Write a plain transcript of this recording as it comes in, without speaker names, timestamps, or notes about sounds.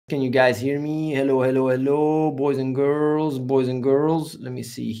Can you guys hear me? Hello, hello, hello, boys and girls, boys and girls. Let me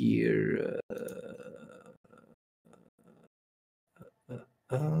see here.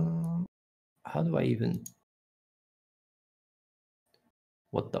 How do I even...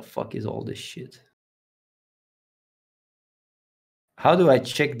 What the fuck is all this shit? How do I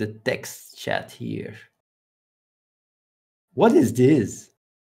check the text chat here? What is this?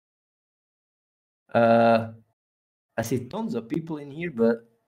 I see tons of people in here, but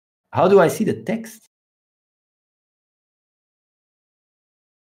how do I see the text?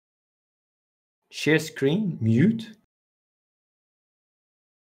 Share screen, mute.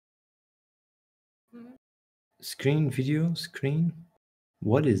 Screen, video, screen.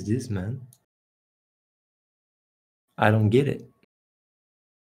 What is this, man? I don't get it.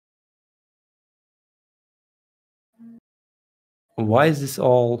 Why is this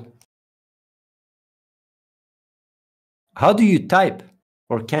all... How do you type?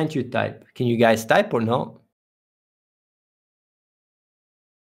 Or can't you type? Can you guys type or no?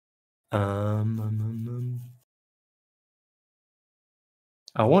 I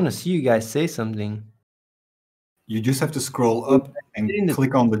want to see you guys say something. You just have to scroll up and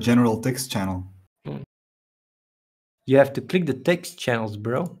click on the general text channel. You have to click the text channels,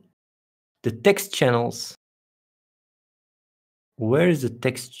 bro. The text channels. Where is the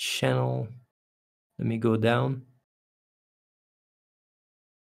text channel? Let me go down.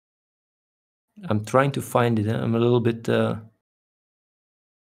 I'm trying to find it. I'm a little bit...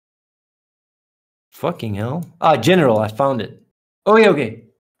 Fucking hell. Ah, general, I found it. Oh, yeah, okay.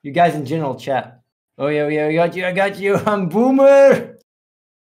 You guys in general chat. Oh, yeah, yeah, I got you, I got you. I'm Boomer.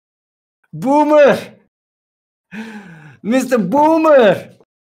 Boomer. Mr. Boomer.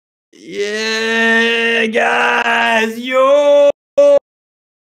 Yeah, guys. Yo.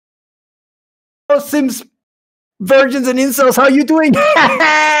 Sims, virgins, and incels. How you doing?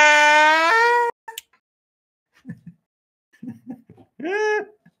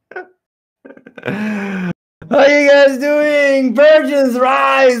 How you guys doing? Virgins,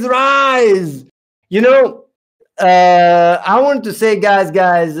 rise, rise. You know, I wanted to say, guys,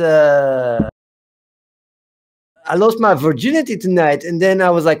 I lost my virginity tonight, and then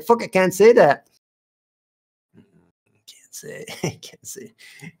I was like, fuck, I can't say that. Can't say.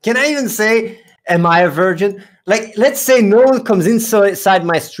 Can I even say, am I a virgin? Like, let's say no one comes inside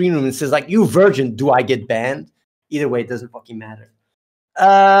my stream room and says, like, you virgin, do I get banned? Either way, it doesn't fucking matter.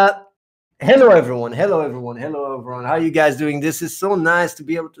 Hello, everyone. Hello, everyone. Hello, everyone. How you guys doing? This is so nice to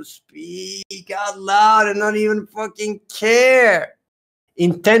be able to speak out loud and not even fucking care.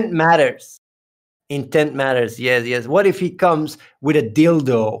 Intent matters. Intent matters. Yes, yes. What if he comes with a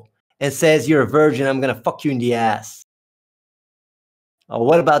dildo and says, you're a virgin, I'm going to fuck you in the ass? Oh,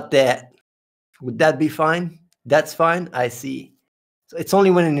 what about that? Would that be fine? That's fine? I see. So it's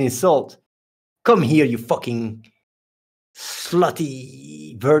only when an insult. Come here, you fucking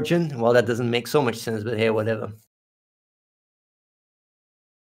slutty virgin. Well, that doesn't make so much sense, but hey, whatever.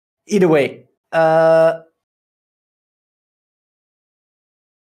 Either way,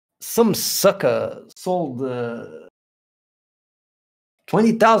 some sucker sold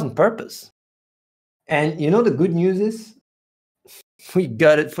 20,000 purpose. And you know the good news is we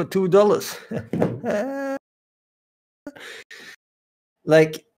got it for $2.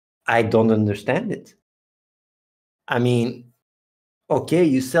 Like, I don't understand it. I mean, okay,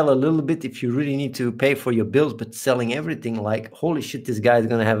 you sell a little bit if you really need to pay for your bills, but selling everything, like, holy shit, this guy's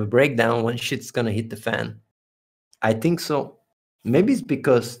going to have a breakdown when shit's going to hit the fan. I think so. Maybe it's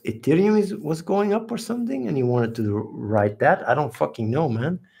because Ethereum was going up or something and he wanted to write that. I don't fucking know,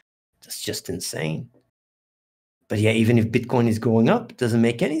 man. That's just insane. But yeah, even if Bitcoin is going up, it doesn't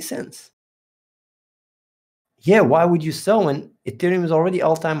make any sense. Yeah, why would you sell when Ethereum is already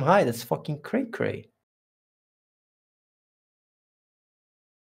all-time high? That's fucking cray-cray.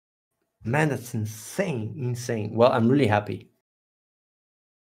 Man, that's insane, insane. Well, I'm really happy.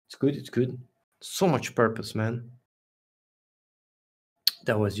 It's good, it's good. So much purpose, man.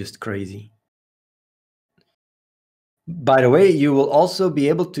 That was just crazy. By the way, you will also be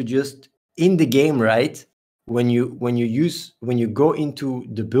able to just, in the game, right? When you go into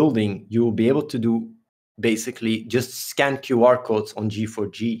the building, you will be able to do basically just scan QR codes on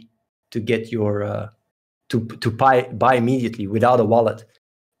G4G to get your to buy immediately without a wallet.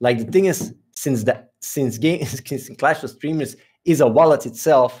 Like, the thing is, since Clash of Streamers is a wallet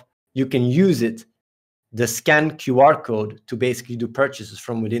itself, you can use it, the scan QR code, to basically do purchases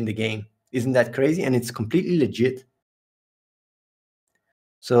from within the game. Isn't that crazy? And it's completely legit.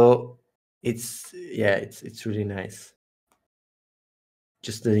 So it's really nice.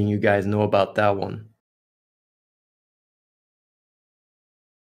 Just letting you guys know about that one.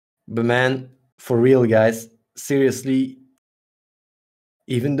 But man, for real, guys, seriously,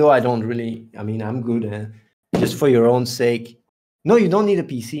 even though I don't really, I mean, I'm good, just for your own sake. No, you don't need a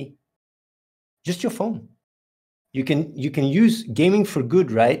PC. Just your phone. You can use gaming for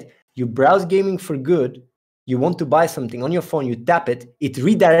good, right? You browse gaming for good. You want to buy something on your phone, you tap it, it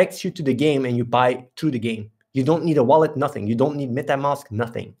redirects you to the game and you buy through the game. You don't need a wallet, nothing. You don't need MetaMask,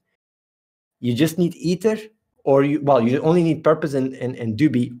 nothing. You just need Ether, or you only need Purpose and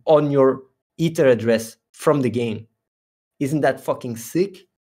Doobie on your Ether address from the game. Isn't that fucking sick?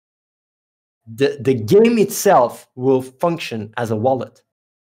 The game itself will function as a wallet.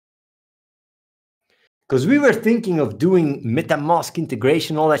 Because we were thinking of doing MetaMask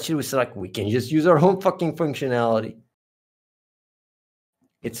integration, all that shit. Was like, we can just use our own fucking functionality.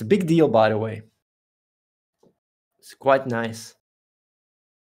 It's a big deal, by the way. It's quite nice.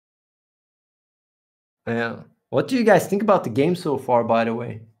 Yeah. What do you guys think about the game so far, by the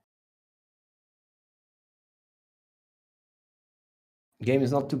way? The game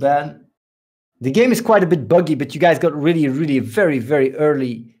is not too bad. The game is quite a bit buggy, but you guys got really, really very, very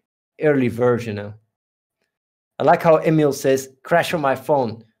early version now. I like how Emil says, crash on my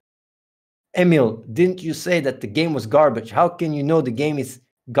phone. Emil, didn't you say that the game was garbage? How can you know the game is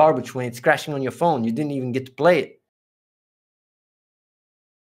garbage when it's crashing on your phone? You didn't even get to play it.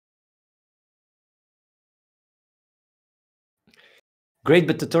 Great,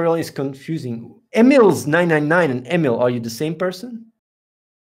 but tutorial is confusing. Emil's 999 and Emil, are you the same person?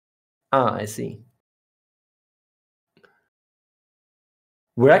 Ah, I see.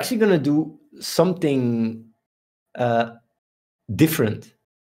 We're actually going to do something different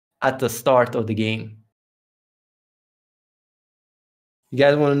at the start of the game. You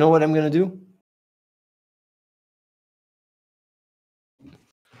guys want to know what I'm going to do?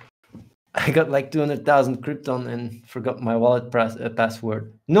 I got like 200,000 Krypton and forgot my wallet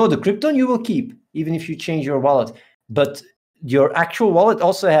password. No, the Krypton you will keep, even if you change your wallet. But your actual wallet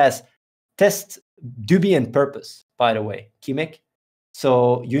also has test, Doobie, and Purpose, by the way, Kimek.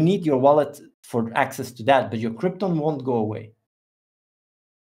 So you need your wallet for access to that, but your Krypton won't go away.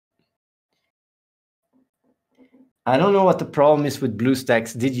 I don't know what the problem is with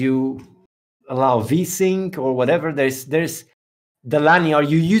BlueStacks. Did you allow VSync or whatever? There's Delani, are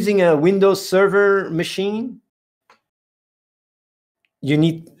you using a Windows Server machine? You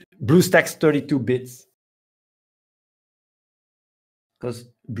need BlueStacks 32 bits. Because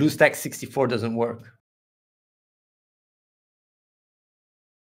BlueStacks 64 doesn't work.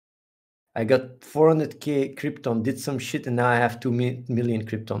 I got 400k Krypton, did some shit, and now I have 2 million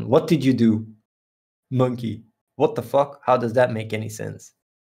Krypton. What did you do, monkey? What the fuck? How does that make any sense?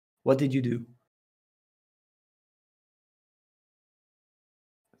 What did you do?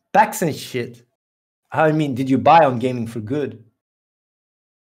 Packs and shit. I mean, did you buy on Gaming for Good?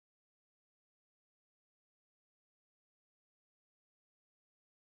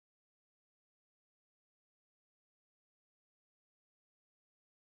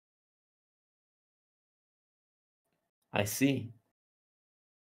 I see.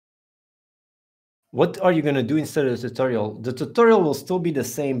 What are you going to do instead of the tutorial? The tutorial will still be the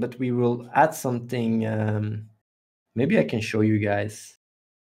same, but we will add something. Maybe I can show you guys.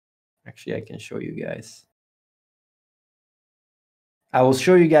 Actually, I can show you guys. I will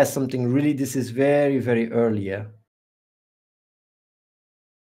show you guys something really, this is very, very early. Yeah?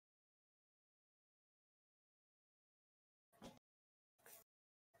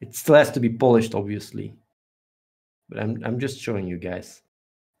 It still has to be polished, obviously. But I'm just showing you guys.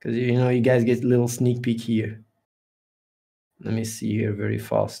 Because, you know, you guys get a little sneak peek here. Let me see here very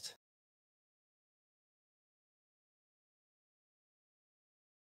fast.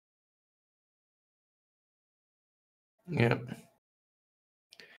 Yeah.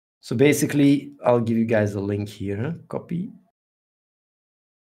 So basically, I'll give you guys a link here. Huh? Copy.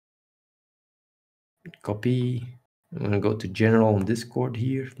 Copy. I'm going to go to general on Discord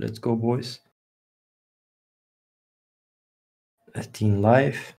here. Let's go, boys. Team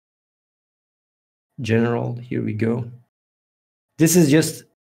Live. General. Here we go. This is just,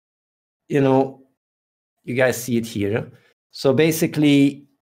 you know, you guys see it here. Huh? So basically,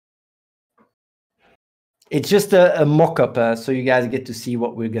 it's just a mock-up, so you guys get to see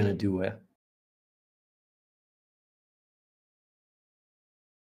what we're going to do.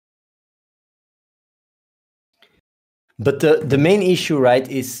 But the main issue, right,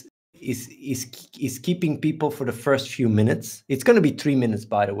 is keeping people for the first few minutes. It's going to be 3 minutes,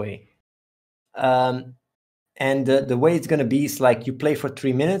 by the way. And the way it's going to be is like you play for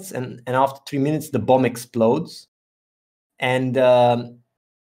 3 minutes, and after 3 minutes, the bomb explodes. And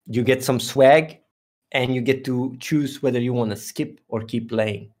you get some swag. and you get to choose whether you want to skip or keep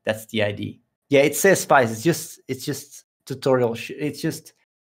playing. That's the idea. Yeah, it says spice. It's just tutorial.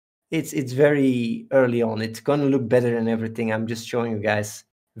 It's very early on. It's going to look better and everything. I'm just showing you guys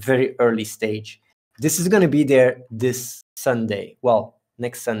very early stage. This is going to be there this Sunday. Well,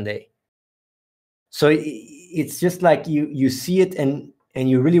 next Sunday. So it's just like you see it and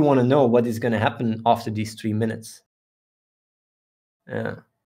you really want to know what is going to happen after these 3 minutes.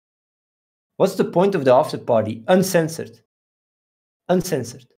 What's the point of the after party? Uncensored.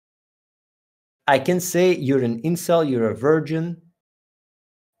 Uncensored. I can say you're an incel, you're a virgin,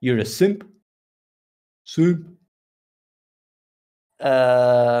 you're a simp. Simp.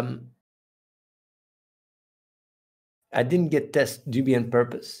 I didn't get test Debian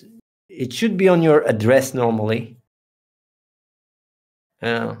purpose. It should be on your address normally.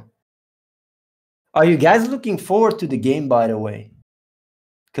 Are you guys looking forward to the game, by the way?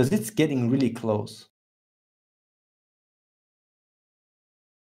 Because it's getting really close.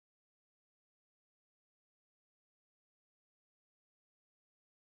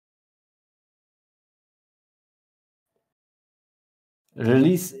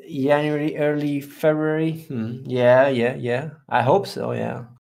 Release January, early February. Yeah. I hope so. Yeah.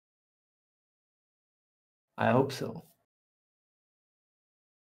 I hope so.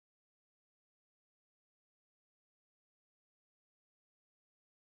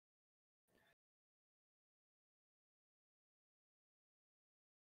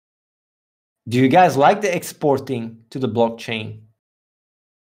 Do you guys like the exporting to the blockchain?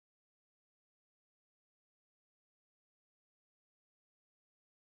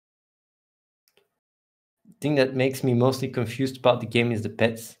 The thing that makes me mostly confused about the game is the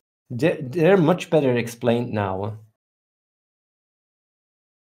pets. They're much better explained now.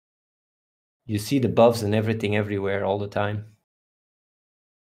 You see the buffs and everything everywhere all the time.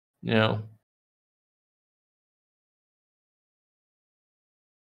 You know.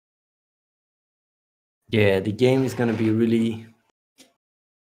 Yeah, the game is gonna be really.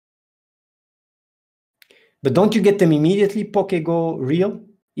 But don't you get them immediately, PokeGo Real?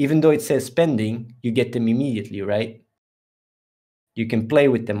 Even though it says pending, you get them immediately, right? You can play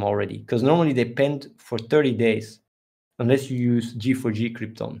with them already, because normally they pend for 30 days, unless you use G4G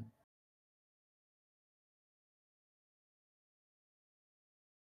Krypton.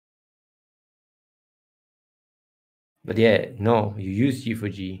 But yeah, no, you use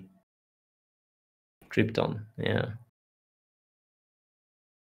G4G Krypton, yeah.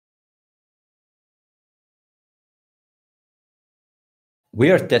 We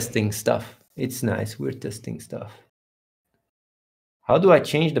are testing stuff. It's nice, we're testing stuff. How do I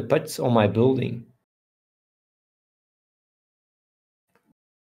change the pets on my building?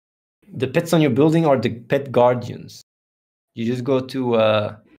 The pets on your building are the pet guardians. You just go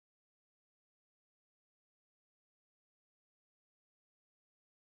to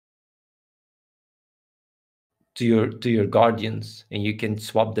your guardians and you can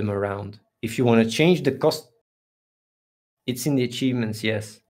swap them around. If you want to change the cost, it's in the achievements,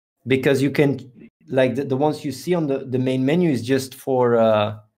 yes. Because you can, like the ones you see on the main menu is just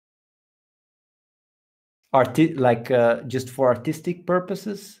for just for artistic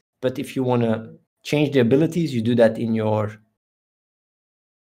purposes. But if you want to change the abilities, you do that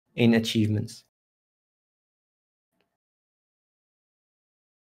in achievements.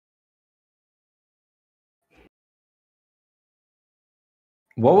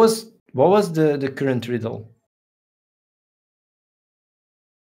 What was the current riddle?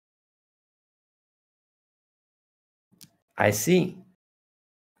 I see.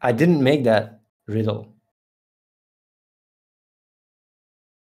 I didn't make that riddle.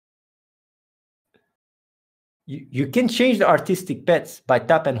 You can change the artistic pets by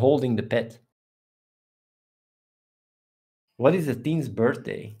tap and holding the pet. What is a teen's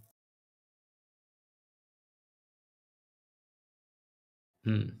birthday?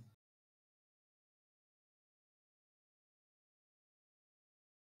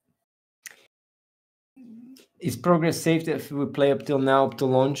 Is progress saved if we play up till now, up to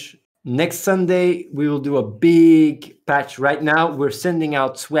launch? Next Sunday, we will do a big patch. Right now, we're sending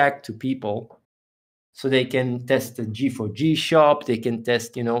out swag to people so they can test the G4G shop. They can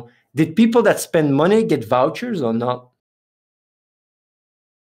test, did people that spend money get vouchers or not?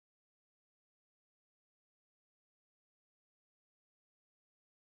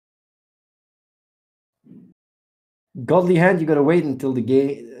 Godly Hand, you gotta wait until the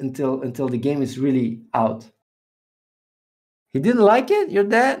game until the game is really out. He didn't like it, your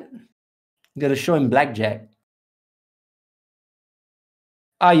dad? You gotta show him blackjack.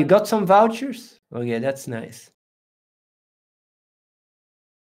 Ah, you got some vouchers? Oh yeah, that's nice.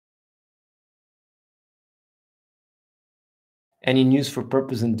 Any news for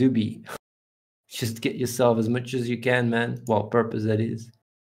Purpose and Doobie? Just get yourself as much as you can, man. Well, Purpose, that is.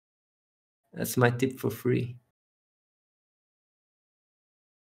 That's my tip for free.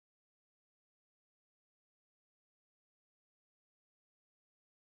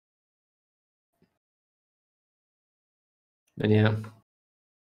 But yeah.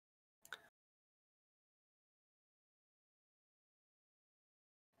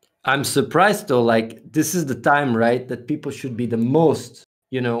 I'm surprised though, like this is the time, right, that people should be the most,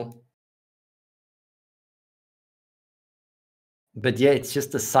 but yeah, it's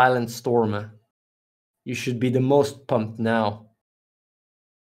just a silent storm. You should be the most pumped now.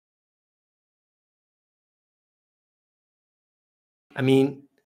 I mean,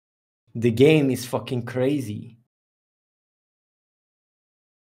 the game is fucking crazy.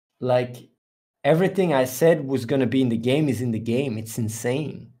 Like everything I said was going to be in the game is in the game. It's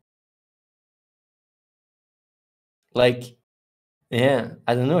insane. Like, yeah,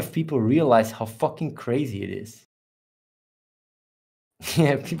 I don't know if people realize how fucking crazy it is.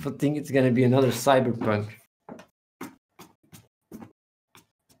 Yeah, people think it's going to be another Cyberpunk.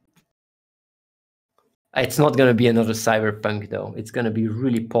 It's not going to be another Cyberpunk, though. It's going to be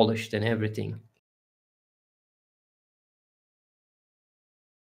really polished and everything.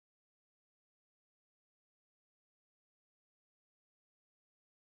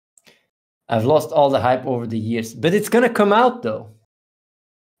 I've lost all the hype over the years, but it's going to come out, though.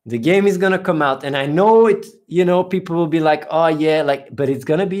 The game is going to come out, and I know it, people will be like, oh, yeah, but it's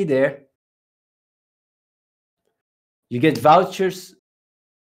going to be there. You get vouchers.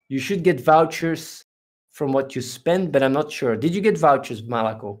 You should get vouchers from what you spend, but I'm not sure. Did you get vouchers,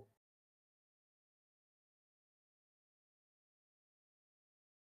 Malako?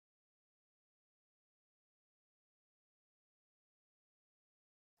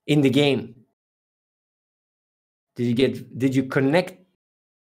 In the game? Did you connect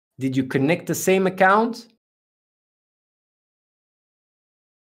the same account?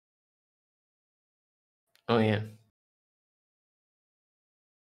 Oh yeah.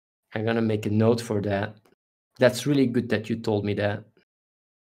 I'm gonna make a note for that. That's really good that you told me that.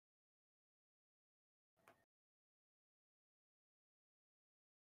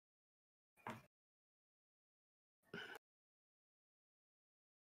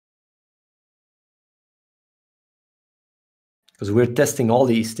 Because we're testing all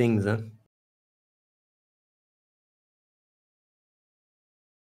these things, huh?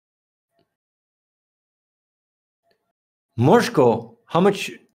 Moshko, how much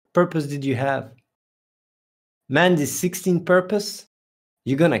purpose did you have? Man, this 16 purpose,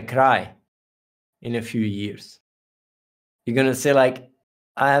 you're gonna cry in a few years. You're gonna say like,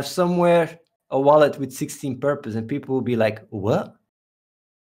 I have somewhere a wallet with 16 purpose, and people will be like, what?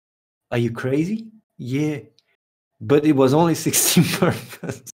 Are you crazy? Yeah. But it was only 16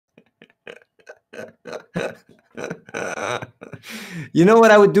 purpose. You know what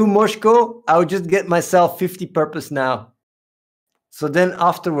I would do, Moshko? I would just get myself 50 purpose now. So then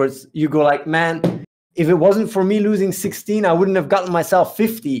afterwards, you go like, man, if it wasn't for me losing 16, I wouldn't have gotten myself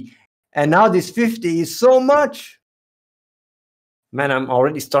 50. And now this 50 is so much. Man, I'm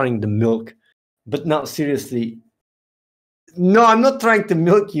already starting the milk. But now, seriously. No, I'm not trying to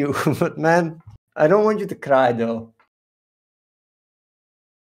milk you. But man, I don't want you to cry, though.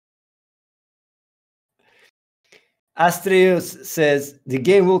 Astreus says, the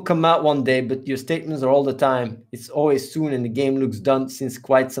game will come out one day, but your statements are all the time. It's always soon, and the game looks done since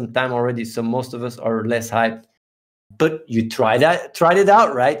quite some time already, so most of us are less hyped. But you tried it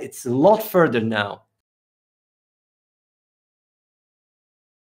out, right? It's a lot further now.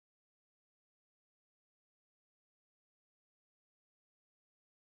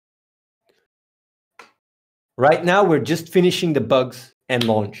 Right now, we're just finishing the bugs and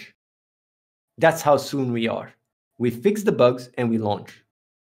launch. That's how soon we are. We fix the bugs and we launch.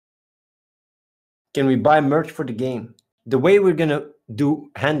 Can we buy merch for the game? The way we're gonna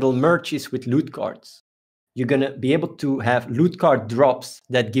handle merch is with loot cards. You're gonna be able to have loot card drops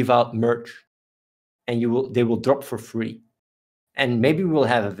that give out merch, and they will drop for free. And maybe we'll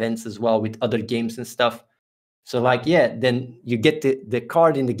have events as well with other games and stuff. So like, yeah, then you get the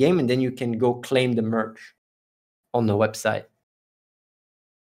card in the game, and then you can go claim the merch on the website.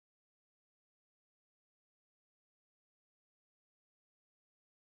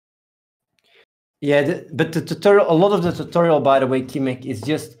 Yeah, but the tutorial, a lot of the tutorial, by the way, Kimek, is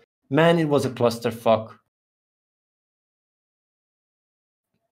just, man, it was a clusterfuck.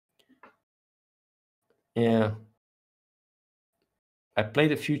 Yeah. I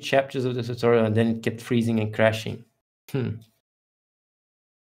played a few chapters of the tutorial and then it kept freezing and crashing.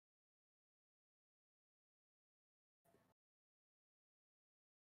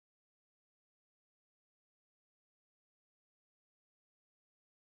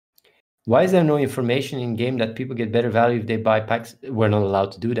 Why is there no information in game that people get better value if they buy packs? We're not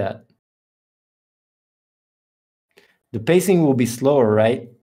allowed to do that. The pacing will be slower, right?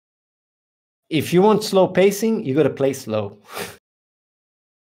 If you want slow pacing, you got to play slow.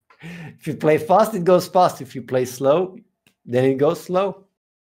 If you play fast, it goes fast. If you play slow, then it goes slow.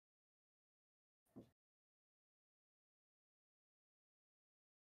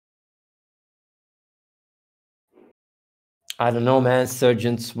 I don't know, man.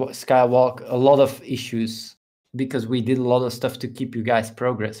 Surgeons, Skywalk, a lot of issues because we did a lot of stuff to keep you guys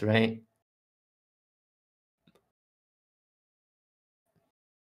progress, right?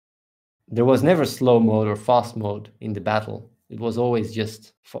 There was never slow mode or fast mode in the battle. It was always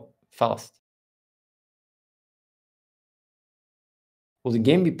just fast. Will the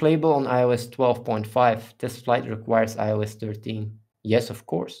game be playable on iOS 12.5? Test flight requires iOS 13. Yes, of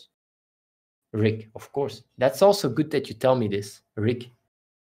course. Rick, of course. That's also good that you tell me this, Rick.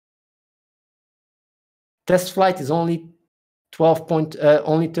 Test flight is only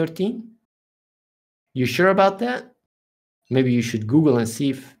 13? You sure about that? Maybe you should Google and see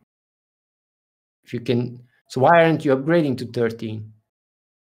if you can. So why aren't you upgrading to 13?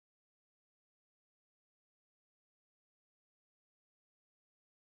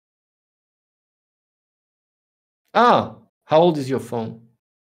 Ah, how old is your phone?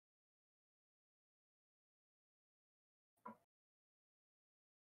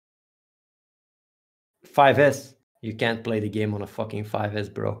 5S. You can't play the game on a fucking 5S,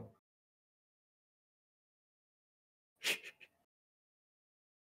 bro.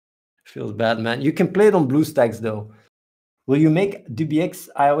 Feels bad, man. You can play it on BlueStacks, though. Will you make DBX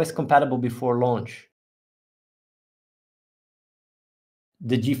iOS compatible before launch?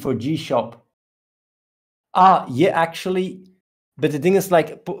 The G4G shop. Ah, yeah, actually. But the thing is,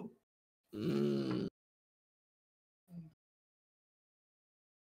 like, through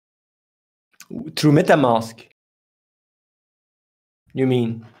MetaMask. You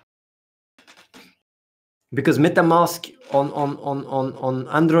mean? Because MetaMask on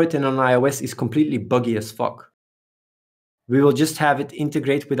Android and on iOS is completely buggy as fuck. We will just have it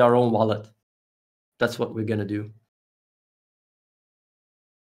integrate with our own wallet. That's what we're gonna do.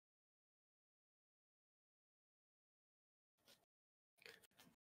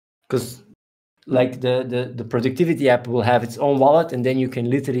 Because like the productivity app will have its own wallet, and then you can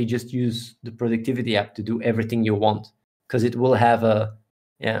literally just use the productivity app to do everything you want. Because it will have a,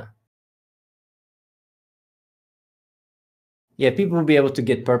 yeah. Yeah, people will be able to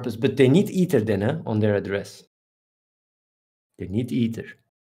get purpose, but they need Ether then on their address. They need Ether.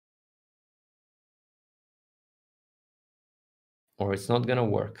 Or it's not gonna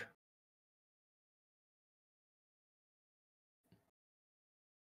work.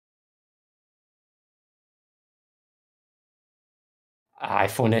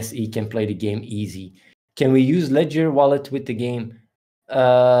 iPhone SE can play the game easy. Can we use Ledger wallet with the game?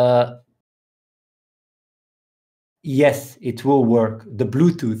 Yes, it will work. The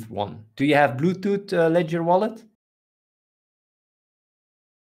Bluetooth one. Do you have Bluetooth Ledger wallet?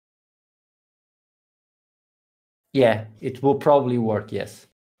 Yeah, it will probably work, yes.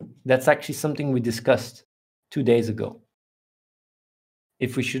 That's actually something we discussed 2 days ago.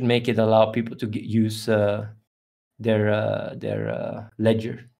 If we should make it allow people to use their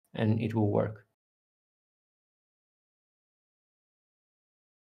ledger, and it will work.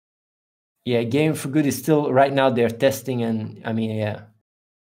 Yeah, Game for Good is still right now they're testing, and I mean, yeah.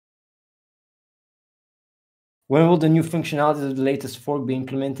 When will the new functionalities of the latest fork be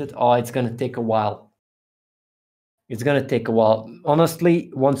implemented? Oh, it's gonna take a while. It's gonna take a while.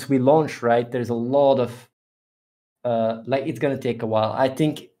 Honestly, once we launch, right, there's a lot of like it's gonna take a while. I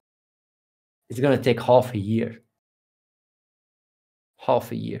think it's gonna take half a year.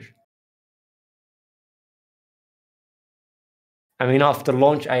 Half a year. I mean, after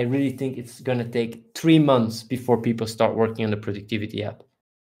launch, I really think it's gonna take 3 months before people start working on the productivity app,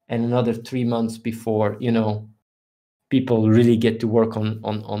 and another 3 months before, you know, people really get to work on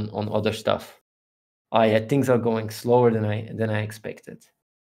other stuff. Yeah, things are going slower than I expected.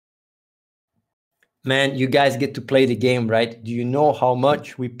 Man, you guys get to play the game, right? Do you know how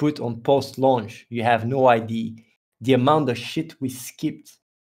much we put on post-launch? You have no idea. The amount of shit we skipped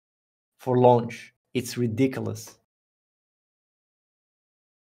for launch. It's ridiculous.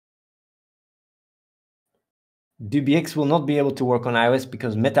 DBX will not be able to work on iOS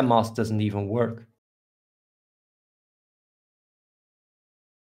because MetaMask doesn't even work.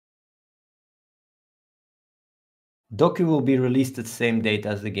 Doku will be released at the same date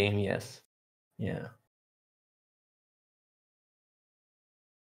as the game, yes. Yeah.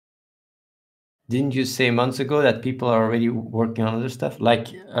 Didn't you say months ago that people are already working on other stuff? Like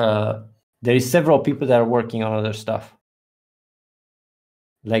There is several people that are working on other stuff.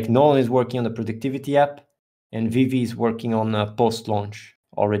 Like Nolan is working on the productivity app, and Vivi is working on post-launch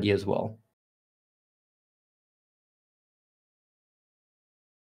already as well.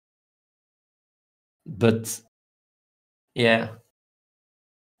 But yeah,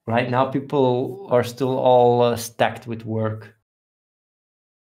 right now people are still all stacked with work.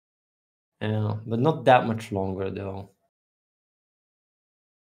 Yeah, but not that much longer though.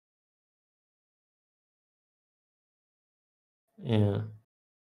 Yeah.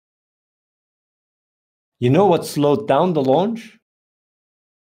 You know what slowed down the launch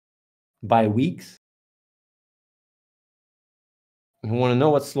by weeks? You want to know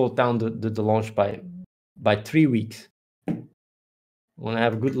what slowed down the launch by 3 weeks? Want to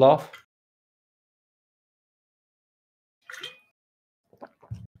have a good laugh?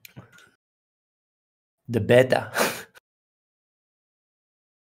 The beta.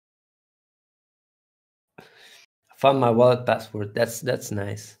 I found my wallet password. That's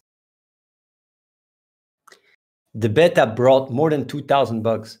nice. The beta brought more than 2,000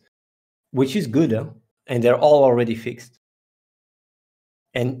 bugs, which is good, huh? And they're all already fixed.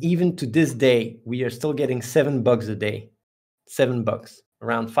 And even to this day, we are still getting 7 bugs a day. 7 bugs,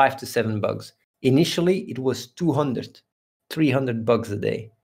 around 5 to 7 bugs. Initially, it was 200, 300 bugs a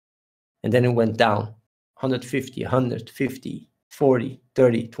day. And then it went down 150, 150, 40,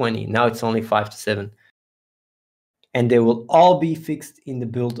 30, 20. Now it's only 5 to 7. And they will all be fixed in the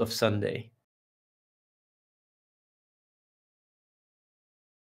build of Sunday.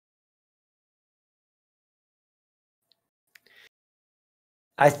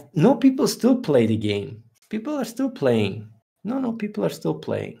 I know people still play the game. People are still playing. No, people are still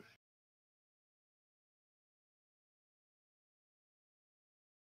playing.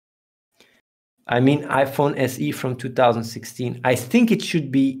 I mean, iPhone SE from 2016. I think it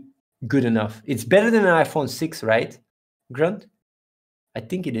should be good enough. It's better than an iPhone 6, right, Grunt? I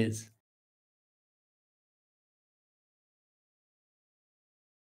think it is.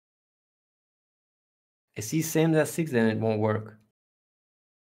 SE same as 6, then it won't work.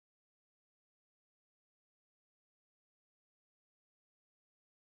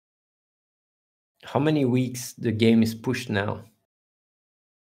 How many weeks the game is pushed now?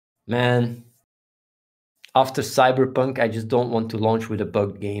 Man, after Cyberpunk, I just don't want to launch with a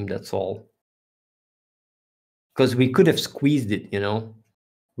bugged game, that's all. Because we could have squeezed it, you know?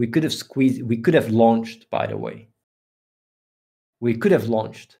 We could have launched, by the way. We could have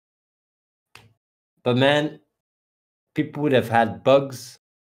launched. But man, people would have had bugs,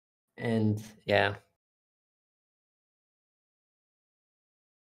 and yeah.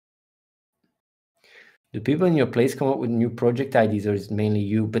 Do people in your place come up with new project ideas, or is it mainly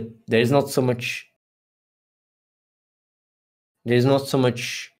you? But there's not so much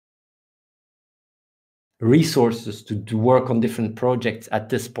resources to work on different projects at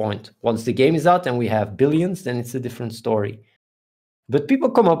this point. Once the game is out and we have billions, then it's a different story. But people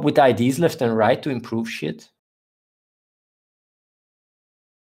come up with ideas left and right to improve shit.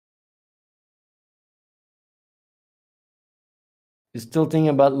 You still thinking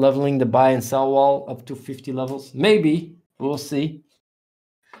about leveling the buy and sell wall up to 50 levels? Maybe. We'll see.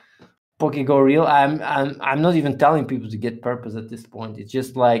 PokeGo Real. I'm not even telling people to get purpose at this point. It's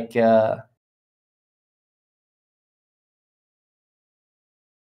just like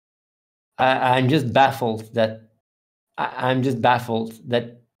I'm just baffled that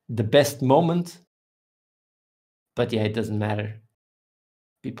the best moment. But yeah, it doesn't matter.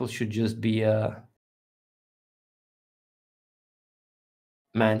 People should just be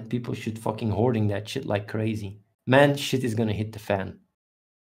man, people should fucking hoarding that shit like crazy. Man, shit is gonna hit the fan.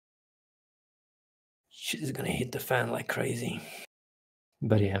 Shit is gonna hit the fan like crazy.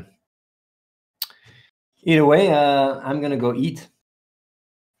 But yeah. Either way, I'm gonna go eat.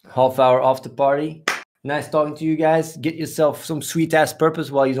 Half hour after party. Nice talking to you guys. Get yourself some sweet ass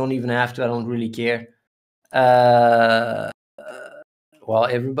purpose. Well, you don't even have to. I don't really care. Well,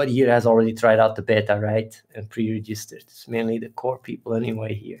 everybody here has already tried out the beta, right? And pre-registered. It's mainly the core people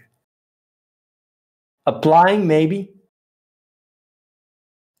anyway here. Applying, maybe.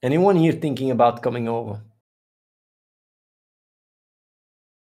 Anyone here thinking about coming over?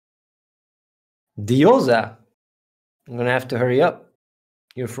 Dioza. I'm gonna have to hurry up.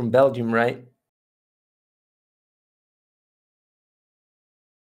 You're from Belgium, right?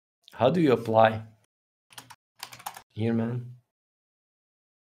 How do you apply? Here, man.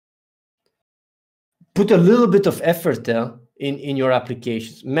 Put a little bit of effort in your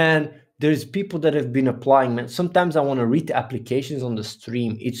applications. Man, there's people that have been applying, man. Sometimes I want to read the applications on the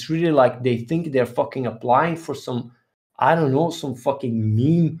stream. It's really like they think they're fucking applying for some, I don't know, some fucking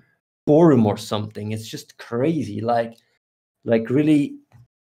meme forum or something. It's just crazy. Like really,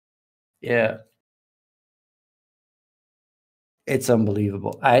 yeah. It's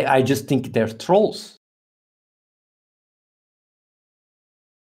unbelievable. I just think they're trolls.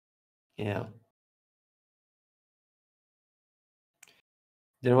 Yeah.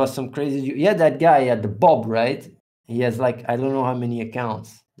 There was some crazy. Yeah, that guy at the Bob, right? He has like, I don't know how many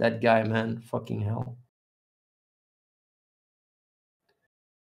accounts. That guy, man, fucking hell.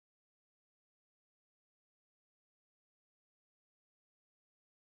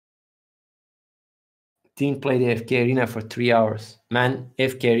 Team played AFK Arena for 3 hours. Man,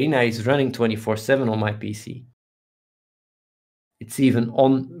 AFK Arena is running 24/7 on my PC. It's even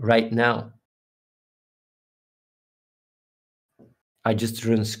on right now. I just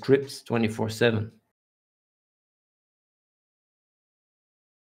run scripts 24/7.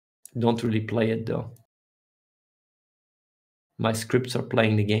 Don't really play it though. My scripts are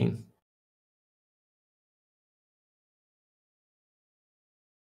playing the game.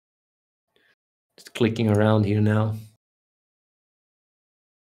 Just clicking around here now.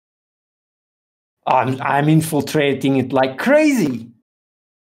 I'm infiltrating it like crazy.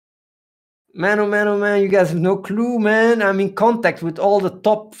 Man, oh man, oh man, you guys have no clue, man. I'm in contact with all the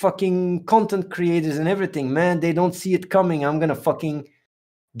top fucking content creators and everything, man. They don't see it coming. I'm gonna fucking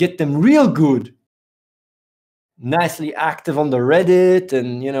get them real good. Nicely active on the Reddit,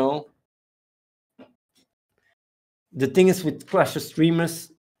 and you know. The thing is with Clash of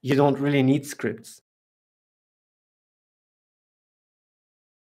Streamers, you don't really need scripts.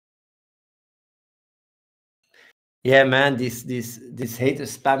 Yeah, man, this hater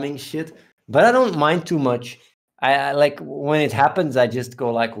spamming shit. But I don't mind too much. I like when it happens, I just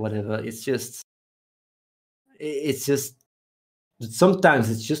go like whatever. It's just sometimes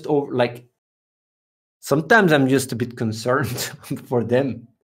it's just over like sometimes I'm just a bit concerned for them.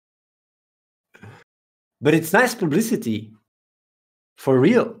 But it's nice publicity. For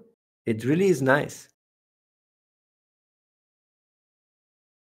real. It really is nice.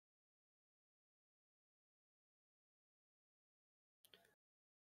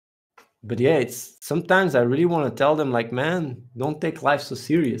 But yeah, it's sometimes I really want to tell them like, man, don't take life so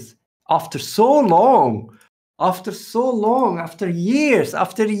serious. After so long, after years,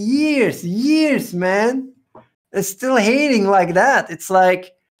 man, and still hating like that. It's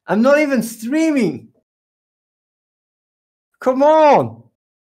like, I'm not even streaming. Come on,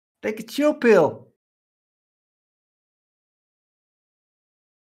 take a chill pill.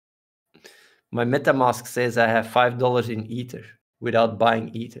 My MetaMask says I have $5 in Ether without buying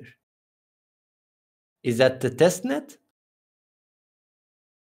Ether. Is that the testnet?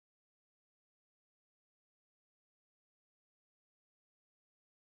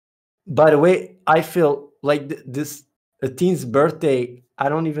 By the way, I feel like this Ateen's birthday, I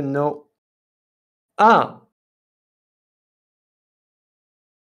don't even know.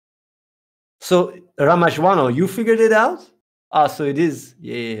 So Ramashwano, you figured it out? So it is.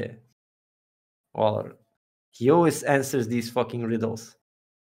 Yeah. Well, he always answers these fucking riddles.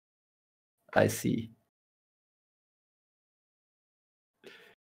 I see.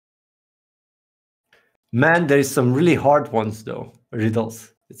 Man, there is some really hard ones though,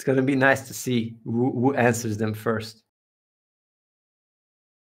 riddles. It's gonna be nice to see who answers them first.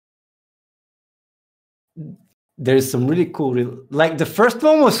 There's some really cool like the first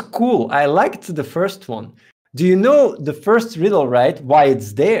one was cool. I liked the first one. Do you know the first riddle, right? Why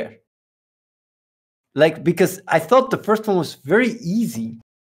it's there? Like, because I thought the first one was very easy.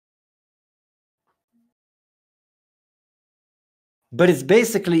 But it's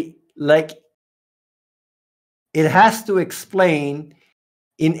basically like it has to explain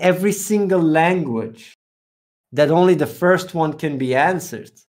in every single language that only the first one can be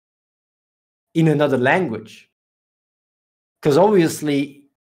answered in another language. Because obviously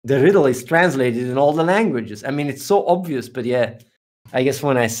the riddle is translated in all the languages. I mean, it's so obvious, but yeah, I guess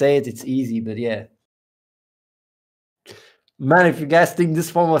when I say it, it's easy, but yeah. Man, if you guys think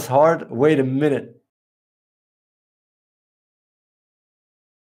this one was hard, wait a minute.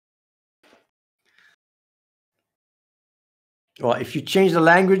 Well, if you change the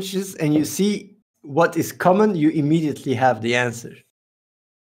languages and you see what is common, you immediately have the answer.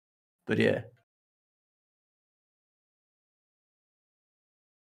 But yeah.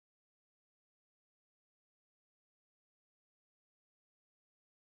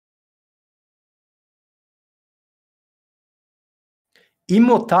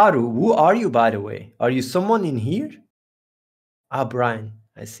 Imotaru, who are you, by the way? Are you someone in here? Ah, Brian,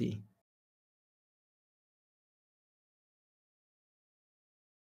 I see.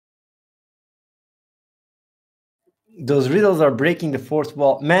 Those riddles are breaking the fourth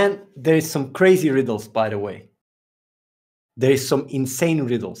wall. Man, there is some crazy riddles, by the way. There is some insane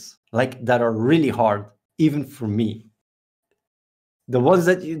riddles, like that are really hard, even for me. The ones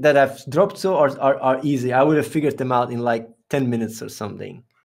that I've dropped so are easy. I would have figured them out in like 10 minutes or something.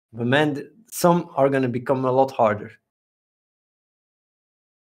 But man, some are going to become a lot harder.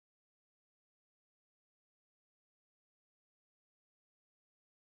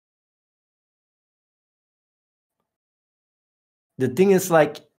 The thing is,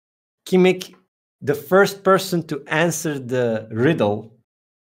 like, Kimmik, the first person to answer the riddle,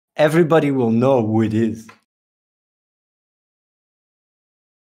 everybody will know who it is.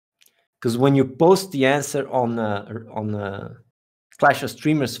 Because when you post the answer on Clash of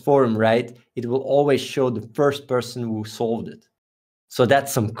Streamers forum, right, it will always show the first person who solved it. So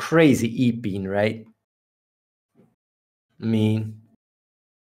that's some crazy e-pin, right? I mean,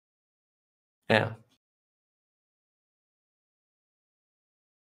 yeah.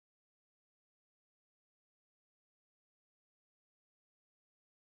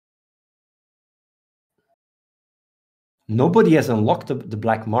 Nobody has unlocked the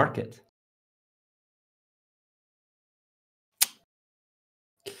black market.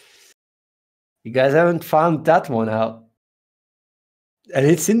 You guys haven't found that one out. And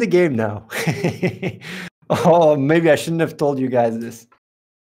it's in the game now. Oh, maybe I shouldn't have told you guys this.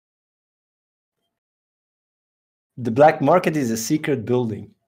 The black market is a secret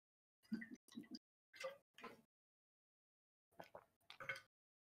building.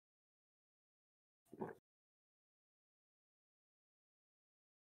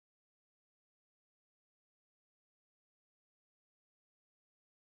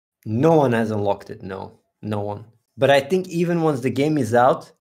 No one has unlocked it. No one. But I think even once the game is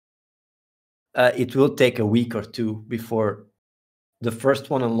out, it will take a week or two before the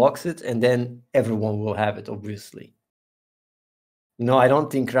first one unlocks it, and then everyone will have it, obviously. No, I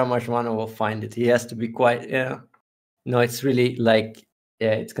don't think Ramashwana will find it. He has to be quite, yeah. No, it's really like,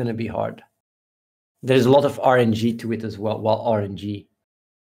 yeah, it's going to be hard. There's a lot of RNG to it as well. Well, RNG.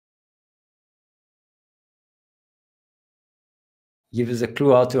 Give us a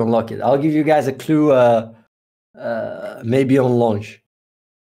clue how to unlock it. I'll give you guys a clue maybe on launch.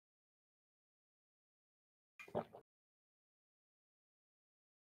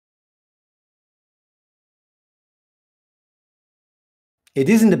 It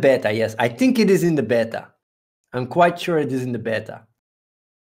is in the beta, yes. I think it is in the beta. I'm quite sure it is in the beta.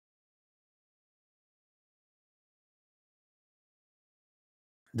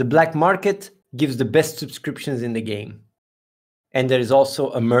 The black market gives the best subscriptions in the game. And there is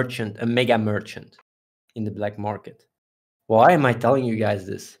also a merchant, a mega merchant in the black market. Why am I telling you guys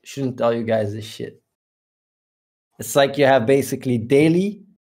this? Shouldn't tell you guys this shit. It's like you have basically daily,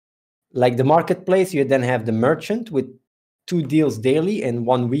 like the marketplace, you then have the merchant with 2 deals daily and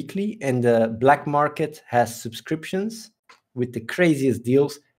 1 weekly, and the black market has subscriptions with the craziest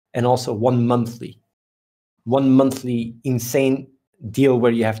deals, and also 1 monthly insane deal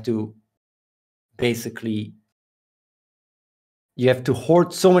where you have to basically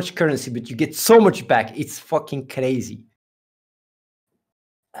hoard so much currency, but you get so much back. It's fucking crazy.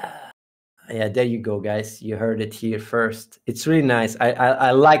 Yeah, there you go, guys. You heard it here first. It's really nice.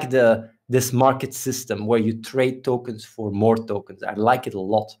 I like this market system where you trade tokens for more tokens. I like it a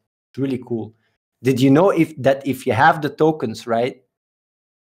lot. It's really cool. Did you know if you have the tokens, right?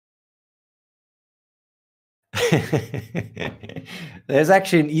 There's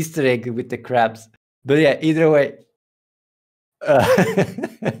actually an Easter egg with the crabs. But yeah, either way.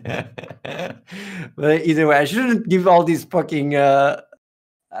 But either way, I shouldn't give all these fucking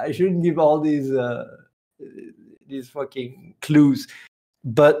I shouldn't give all these fucking clues,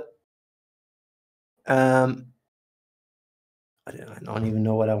 but I don't even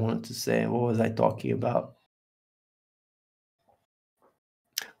know what I wanted to say. What was I talking about?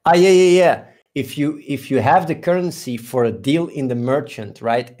 Yeah. If you have the currency for a deal in the merchant,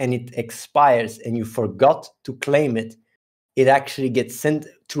 right, and it expires and you forgot to claim it, it actually gets sent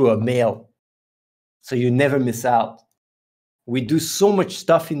through a mail, so you never miss out. We do so much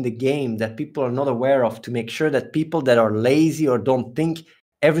stuff in the game that people are not aware of to make sure that people that are lazy or don't think,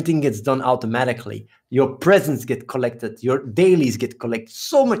 everything gets done automatically. Your presents get collected, your dailies get collected,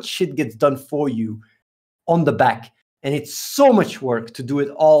 so much shit gets done for you on the back, and it's so much work to do it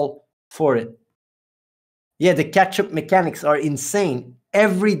all for it. Yeah, the catch-up mechanics are insane.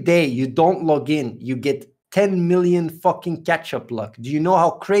 Every day you don't log in, you get 10 million fucking catch-up luck. Do you know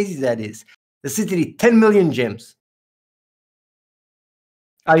how crazy that is? The city, 10 million gems.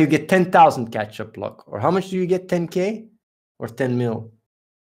 Oh, you get 10,000 catch-up luck. Or how much do you get? 10K? Or 10 mil?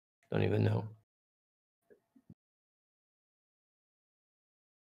 Don't even know.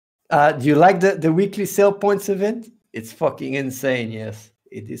 Do you like the weekly sale points event? It's fucking insane. Yes,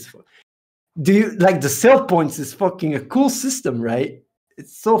 it is. Do you like the sale points? Is fucking a cool system, right?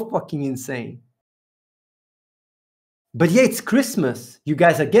 It's so fucking insane. But yeah, it's Christmas. You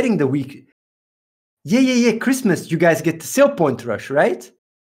guys are getting the week. Yeah. Christmas. You guys get the sale point rush, right?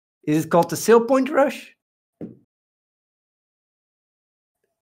 Is it called the sale point rush?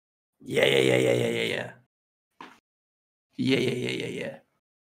 Yeah. Yeah.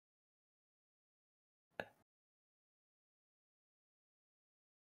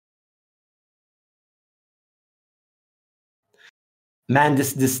 Man,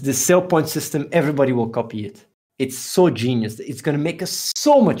 this sale point system, everybody will copy it. It's so genius. It's going to make us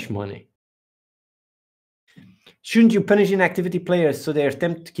so much money. Shouldn't you punish inactivity players so they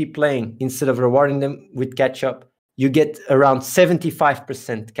attempt to keep playing instead of rewarding them with catch up? You get around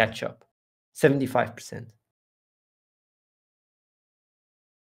 75% catch up. 75%.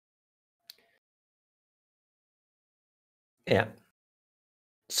 Yeah.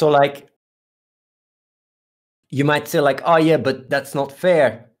 So like, you might say like, oh yeah, but that's not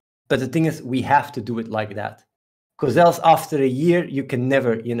fair. But the thing is, we have to do it like that. Because else after a year, you can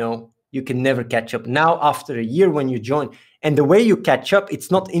never, you can never catch up. Now, after a year when you join, and the way you catch up, it's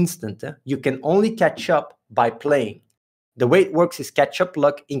not instant. You can only catch up by playing. The way it works is catch up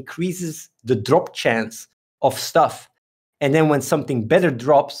luck increases the drop chance of stuff. And then when something better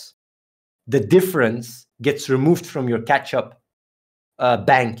drops, the difference gets removed from your catch up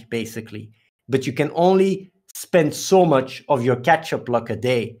bank, basically. But you can only spend so much of your catch up luck a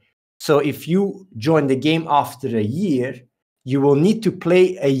day. So if you join the game after a year, you will need to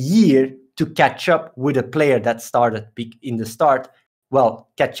play a year to catch up with a player that started in the start. Well,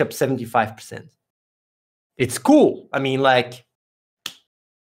 catch up 75%. It's cool. I mean, like,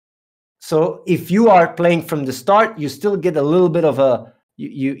 so if you are playing from the start, you still get a little bit of a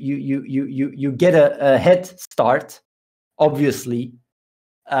you get a head start, obviously,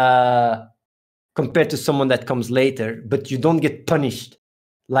 compared to someone that comes later, but you don't get punished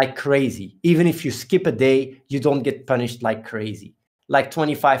like crazy. Even if you skip a day, you don't get punished like crazy. Like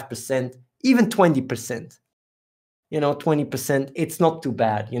 25%, even 20%. 20%, it's not too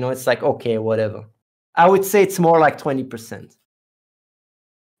bad. It's like, okay, whatever. I would say it's more like 20%.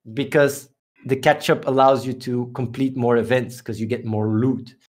 Because the catch-up allows you to complete more events because you get more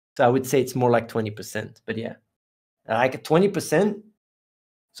loot. So I would say it's more like 20%. But yeah, like 20%.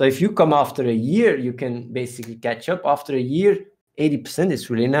 So if you come after a year, you can basically catch up. After a year, 80% is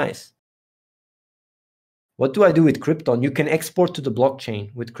really nice. What do I do with Krypton? You can export to the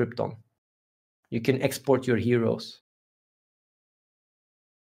blockchain with Krypton. You can export your heroes.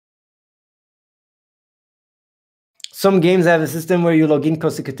 Some games have a system where you log in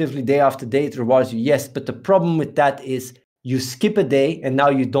consecutively day after day. It rewards you. Yes, but the problem with that is you skip a day and now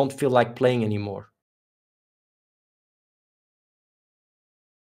you don't feel like playing anymore.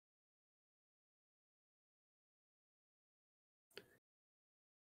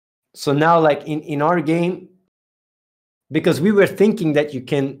 So now, like in our game, because we were thinking that you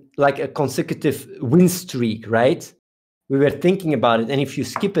can, like a consecutive win streak, right? We were thinking about it. And if you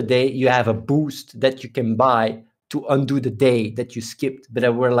skip a day, you have a boost that you can buy to undo the day that you skipped.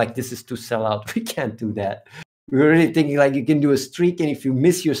 But we're like, this is too sell out. We can't do that. We were really thinking like you can do a streak. And if you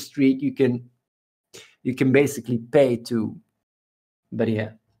miss your streak, you can basically pay to. But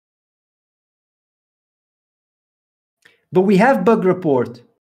yeah. But we have bug report.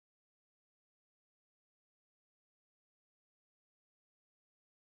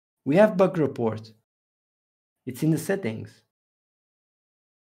 We have bug report. It's in the settings.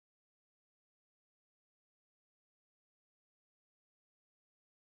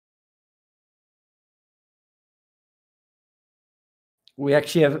 We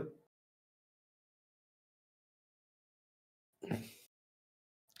actually have.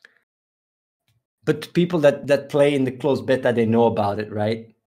 But people that play in the closed beta, they know about it, right?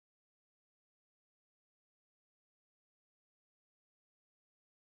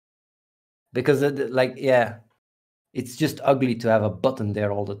 Because like, yeah, it's just ugly to have a button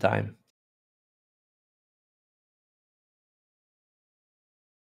there all the time.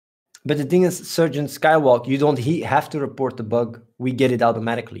 But the thing is, Surgeon Skywalk, you don't have to report the bug. We get it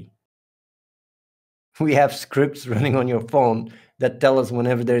automatically. We have scripts running on your phone that tell us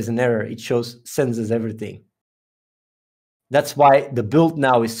whenever there is an error. It sends us everything. That's why the build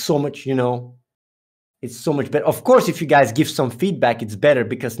now is so much, it's so much better. Of course, if you guys give some feedback, it's better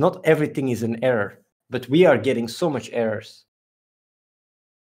because not everything is an error. But we are getting so much errors.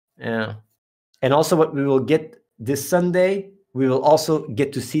 Yeah. And also what we will get this Sunday, we will also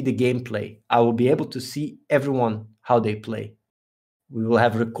get to see the gameplay. I will be able to see everyone how they play. We will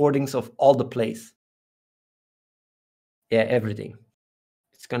have recordings of all the plays. Yeah, everything.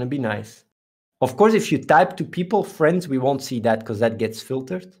 It's going to be nice. Of course, if you type to people, friends, we won't see that because that gets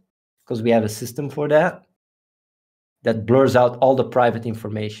filtered, because we have a system for that that blurs out all the private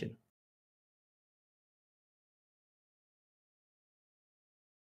information.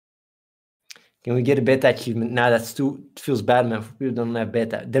 Can we get a beta achievement? Nah, that's too, it feels bad, man, for people who don't have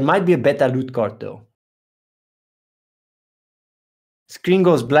beta. There might be a beta loot card, though. Screen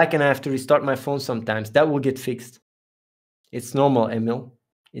goes black and I have to restart my phone sometimes. That will get fixed. It's normal, Emil.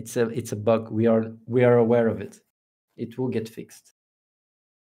 It's a bug. We are aware of it. It will get fixed.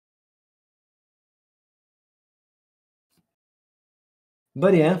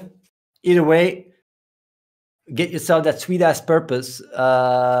 But yeah, either way, get yourself that sweet ass purpose.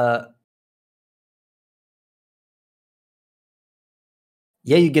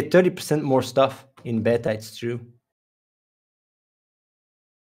 Yeah, you get 30% more stuff in beta, it's true.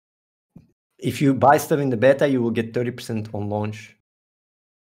 If you buy stuff in the beta, you will get 30% on launch.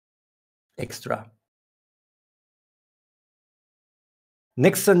 Extra.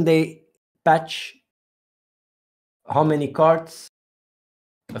 Next Sunday, patch. How many cards?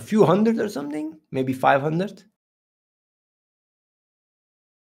 A few hundred or something? Maybe 500?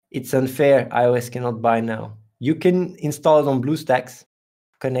 It's unfair. iOS cannot buy now. You can install it on BlueStacks.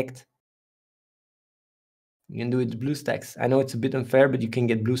 Connect. You can do it with BlueStacks. I know it's a bit unfair, but you can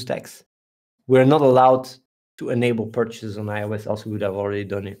get BlueStacks. We're not allowed to enable purchases on iOS, else we would have already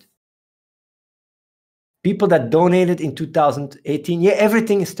done it. People that donated in 2018, yeah,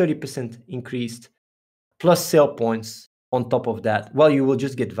 everything is 30% increased, plus sale points on top of that. Well, you will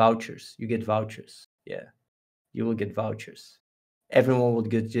just get vouchers. You get vouchers. Yeah, you will get vouchers. Everyone will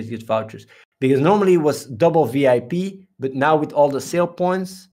just get vouchers. Because normally it was double VIP, but now with all the sale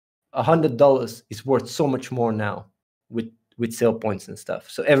points, $100 is worth so much more now with sale points and stuff.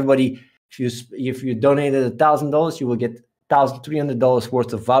 So everybody, if you donated $1,000, you will get $1,300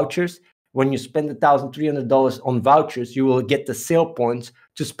 worth of vouchers. When you spend $1,300 on vouchers, you will get the sale points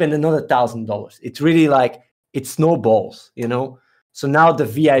to spend another $1,000. It's really like it snowballs, you know. So now the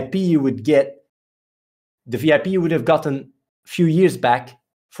VIP you would have gotten a few years back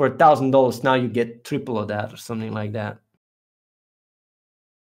for $1,000. Now you get triple of that or something like that.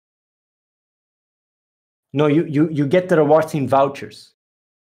 No, you get the rewards in vouchers.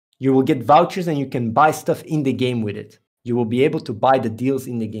 You will get vouchers and you can buy stuff in the game with it. You will be able to buy the deals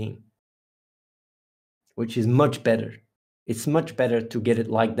in the game, which is much better. It's much better to get it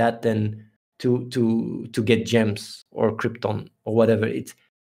like that than to get gems or Krypton or whatever.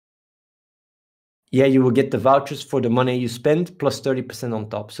 Yeah, you will get the vouchers for the money you spend plus 30% on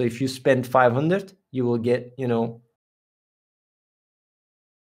top. So if you spend 500, you will get, you know,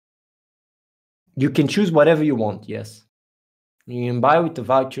 you can choose whatever you want. Yes, you can buy with the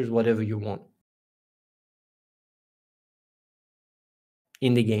vouchers whatever you want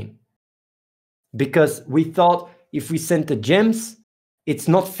in the game. Because we thought if we sent the gems, it's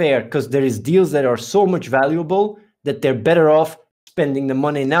not fair because there is deals that are so much valuable that they're better off spending the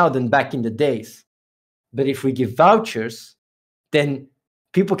money now than back in the days. But if we give vouchers, then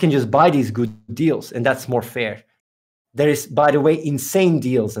people can just buy these good deals, and that's more fair. There is, by the way, insane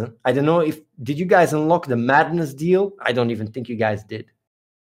deals. Huh? I don't know did you guys unlock the Madness deal? I don't even think you guys did.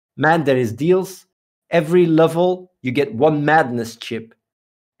 Man, there is deals. Every level, you get one Madness chip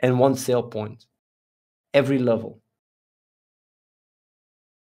and one sale point. Every level.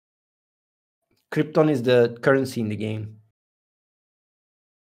 Krypton is the currency in the game.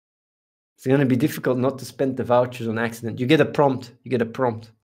 It's going to be difficult not to spend the vouchers on accident. You get a prompt. You get a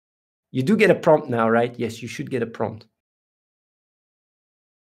prompt. You do get a prompt now, right? Yes, you should get a prompt.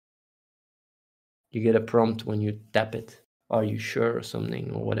 You get a prompt when you tap it. Are you sure or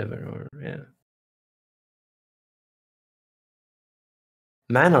something or whatever? Or yeah.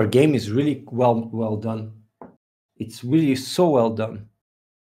 Man, our game is really well done. It's really so well done.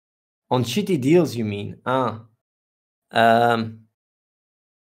 On shitty deals, you mean?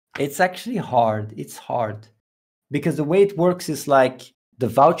 It's actually hard. It's hard because the way it works is like the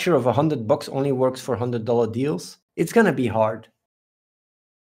voucher of $100 only works for $100 deals. It's gonna be hard.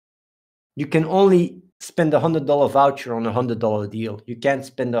 You can only spend a $100 voucher on a $100 deal. You can't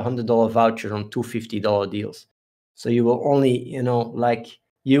spend a $100 voucher on two $50 deals. So you will only, you know, like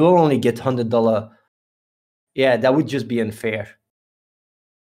you will only get $100. Yeah, that would just be unfair.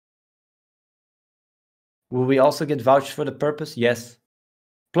 Will we also get vouchers for the purpose? Yes.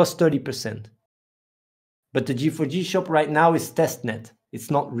 Plus 30%. But the G4G shop right now is testnet.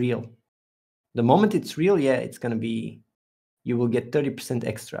 It's not real. The moment it's real, yeah, it's going to be, you will get 30%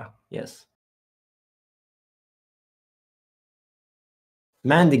 extra. Yes.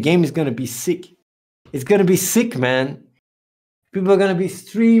 Man, the game is gonna be sick. It's gonna be sick, man. People are gonna be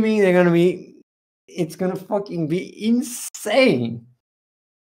streaming. They're gonna be. It's gonna fucking be insane.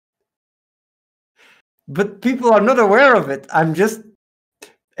 But people are not aware of it.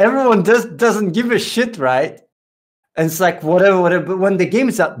 Everyone doesn't give a shit, right? And it's like whatever. But when the game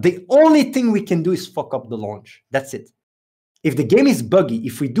is out, the only thing we can do is fuck up the launch. That's it. If the game is buggy,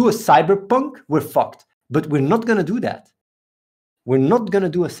 if we do a cyberpunk, we're fucked. But we're not gonna do that. We're not gonna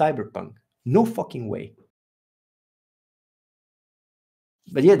do a cyberpunk. No fucking way.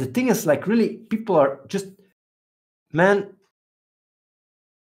 But yeah, the thing is, like, really, people are just, man,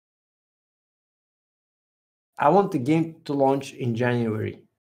 I want the game to launch in January.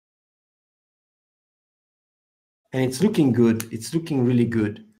 And it's looking good. It's looking really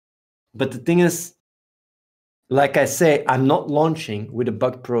good. But the thing is, like I say, I'm not launching with a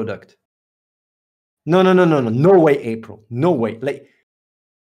bugged product. No. No way, April. No way. Like,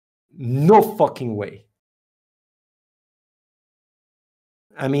 no fucking way.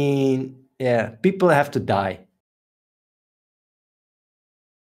 I mean, yeah, people have to die.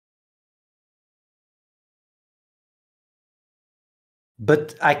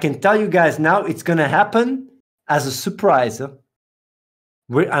 But I can tell you guys now, it's going to happen as a surprise. Huh?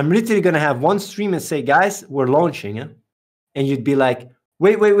 I'm literally going to have one stream and say, guys, we're launching. Huh? And you'd be like,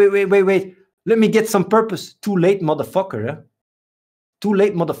 wait. Let me get some purpose. Too late, motherfucker. Huh? Too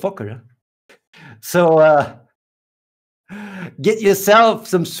late, motherfucker. Huh? So get yourself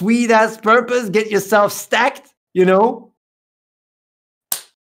some sweet-ass purpose. Get yourself stacked, you know.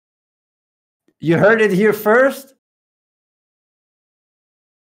 You heard it here first.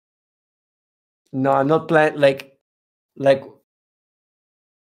 No, I'm not planning like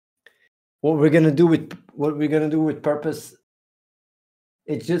what we're gonna do with purpose.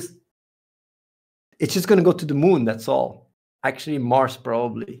 It's just gonna go to the moon. That's all. Actually, Mars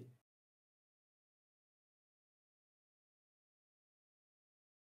probably.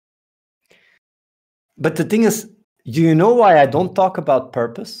 But the thing is, do you know why I don't talk about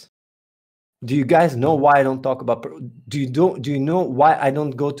purpose? Do you guys know why I don't talk about? Do you know why I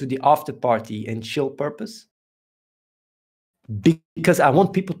don't go to the after party and chill purpose? Because I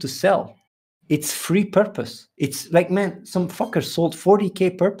want people to sell. It's free purpose. It's like, man, some fucker sold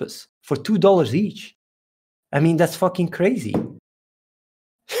 40K purpose for $2 each. I mean, that's fucking crazy.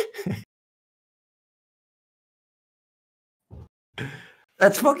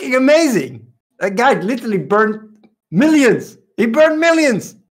 That's fucking amazing. That guy literally burned millions. He burned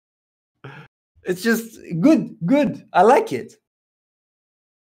millions. It's just good. I like it.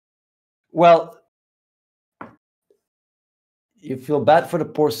 Well, you feel bad for the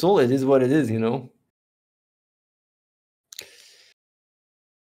poor soul. It is what it is, you know.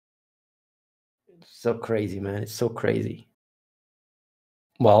 It's so crazy, man. It's so crazy.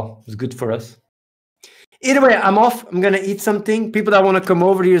 Well, it's good for us. Either way, I'm off. I'm going to eat something. People that want to come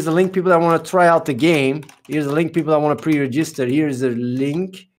over, here's the link. People that want to try out the game, here's the link. People that want to pre-register, here's the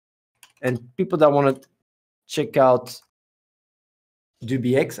link. And people that want to check out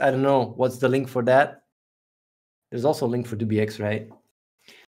DubiX, I don't know. What's the link for that? There's also a link for DubiX, right?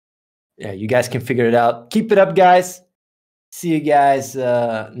 Yeah, you guys can figure it out. Keep it up, guys. See you guys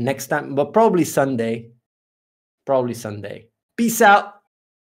next time, but probably Sunday. Probably Sunday. Peace out.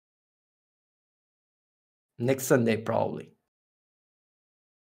 Next Sunday, probably.